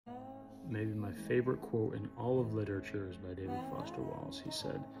maybe my favorite quote in all of literature is by David Foster Wallace. He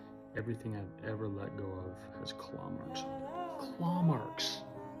said, "Everything I've ever let go of has claw marks on it." Claw marks.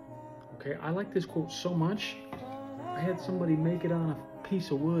 Okay, I like this quote so much, I had somebody make it on a piece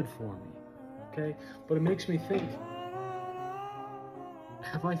of wood for me. Okay, but it makes me think,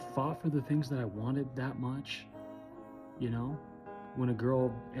 have I fought for the things that I wanted that much? You know, when a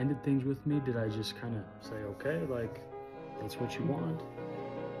girl ended things with me, did I just kind of say, okay, like, that's what you want?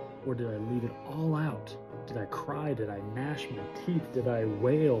 Or did I leave it all out? Did I cry? Did I gnash my teeth? Did I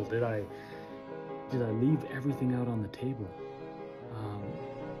wail? Did I leave everything out on the table?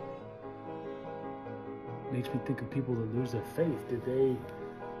 Makes me think of people that lose their faith. Did they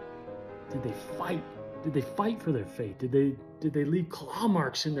fight? Did they fight for their faith? Did they leave claw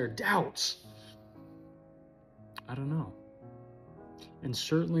marks in their doubts? I don't know. And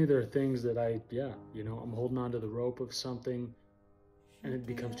certainly there are things that I'm holding on to the rope of something and it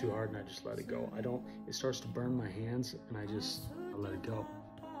becomes too hard and I just let it go. It starts to burn my hands and I let it go.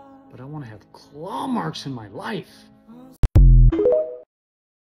 But I want to have claw marks in my life.